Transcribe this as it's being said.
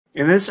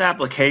In this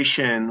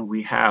application,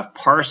 we have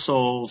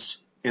parcels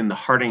in the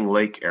Harding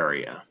Lake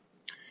area.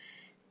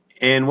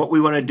 And what we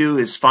want to do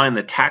is find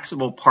the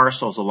taxable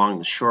parcels along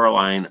the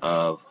shoreline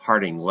of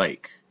Harding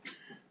Lake.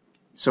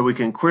 So we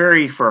can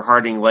query for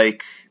Harding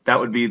Lake, that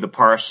would be the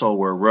parcel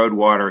where road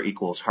water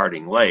equals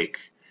Harding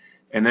Lake.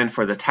 And then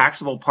for the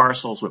taxable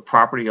parcels with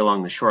property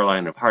along the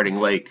shoreline of Harding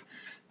Lake,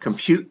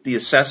 compute the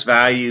assessed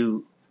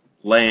value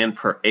land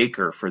per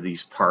acre for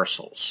these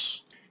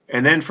parcels.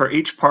 And then for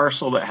each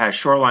parcel that has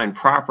shoreline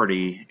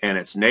property and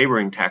its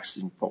neighboring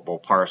taxable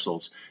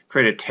parcels,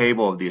 create a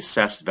table of the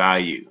assessed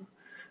value.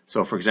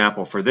 So for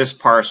example, for this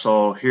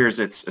parcel, here's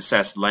its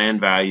assessed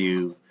land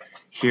value,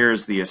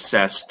 here's the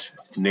assessed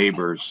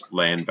neighbor's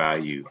land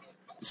value.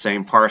 The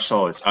same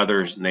parcel, its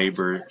other's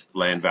neighbor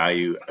land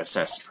value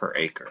assessed per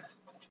acre.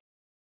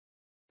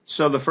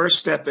 So the first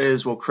step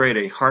is we'll create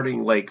a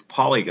Harding Lake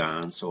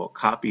polygon. So we'll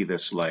copy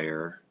this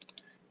layer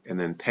and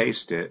then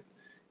paste it.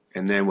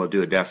 And then we'll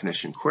do a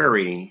definition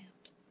query.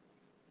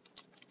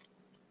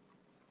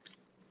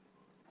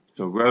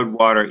 So road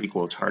water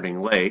equals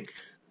Harding Lake.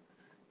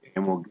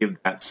 And we'll give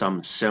that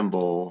some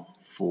symbol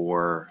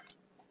for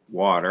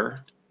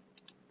water.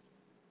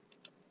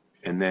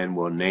 And then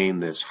we'll name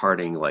this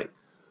Harding Lake.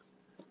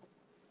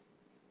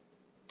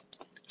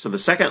 So the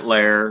second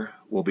layer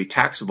will be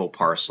taxable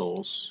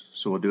parcels.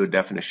 So we'll do a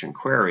definition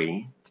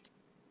query.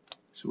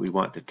 So we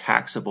want the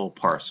taxable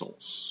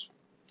parcels.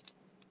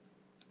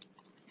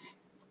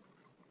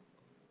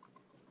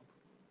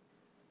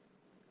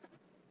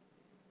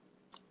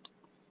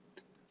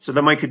 So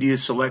then we could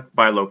use select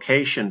by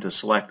location to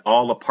select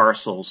all the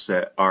parcels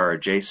that are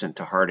adjacent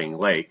to Harding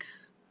Lake.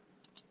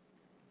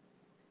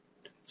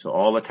 So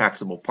all the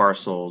taxable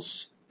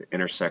parcels that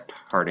intersect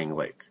Harding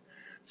Lake.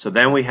 So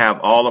then we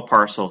have all the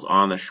parcels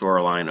on the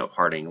shoreline of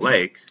Harding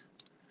Lake.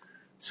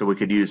 So we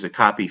could use the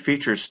copy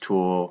features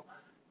tool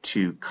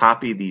to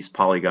copy these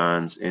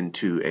polygons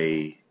into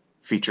a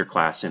feature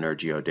class in our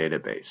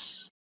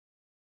geodatabase.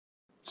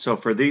 So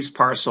for these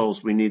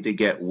parcels, we need to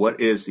get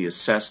what is the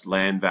assessed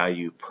land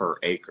value per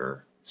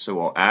acre. So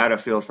we'll add a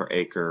field for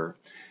acre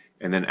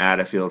and then add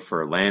a field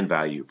for land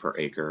value per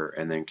acre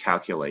and then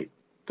calculate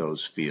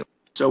those fields.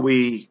 So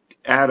we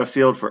add a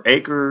field for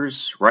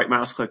acres, right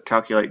mouse click,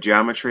 calculate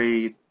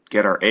geometry,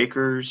 get our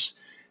acres,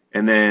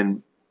 and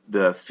then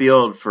the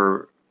field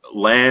for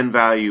land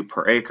value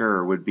per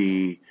acre would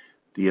be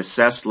the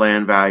assessed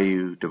land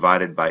value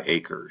divided by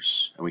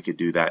acres. And we could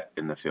do that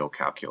in the field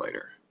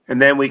calculator.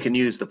 And then we can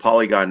use the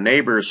polygon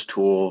neighbors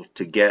tool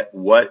to get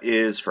what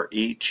is for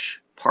each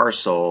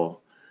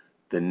parcel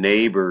the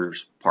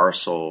neighbor's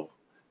parcel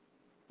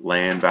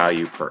land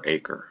value per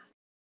acre.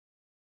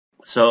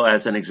 So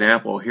as an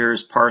example,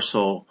 here's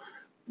parcel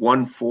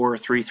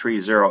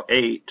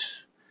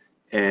 143308,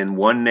 and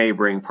one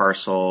neighboring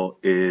parcel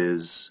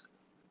is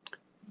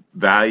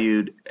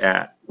valued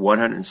at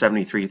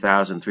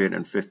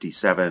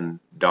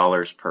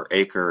 $173,357 per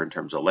acre in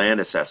terms of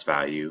land assessed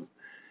value.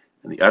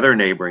 And the other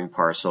neighboring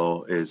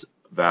parcel is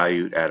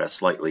valued at a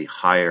slightly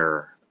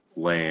higher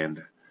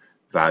land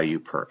value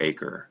per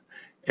acre.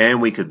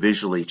 And we could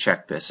visually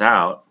check this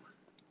out.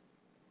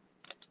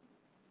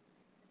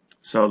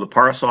 So the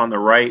parcel on the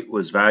right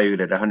was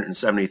valued at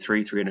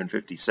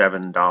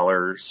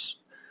 $173,357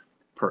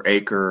 per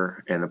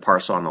acre, and the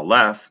parcel on the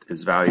left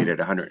is valued at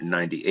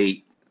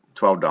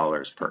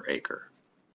 $198,012 per acre.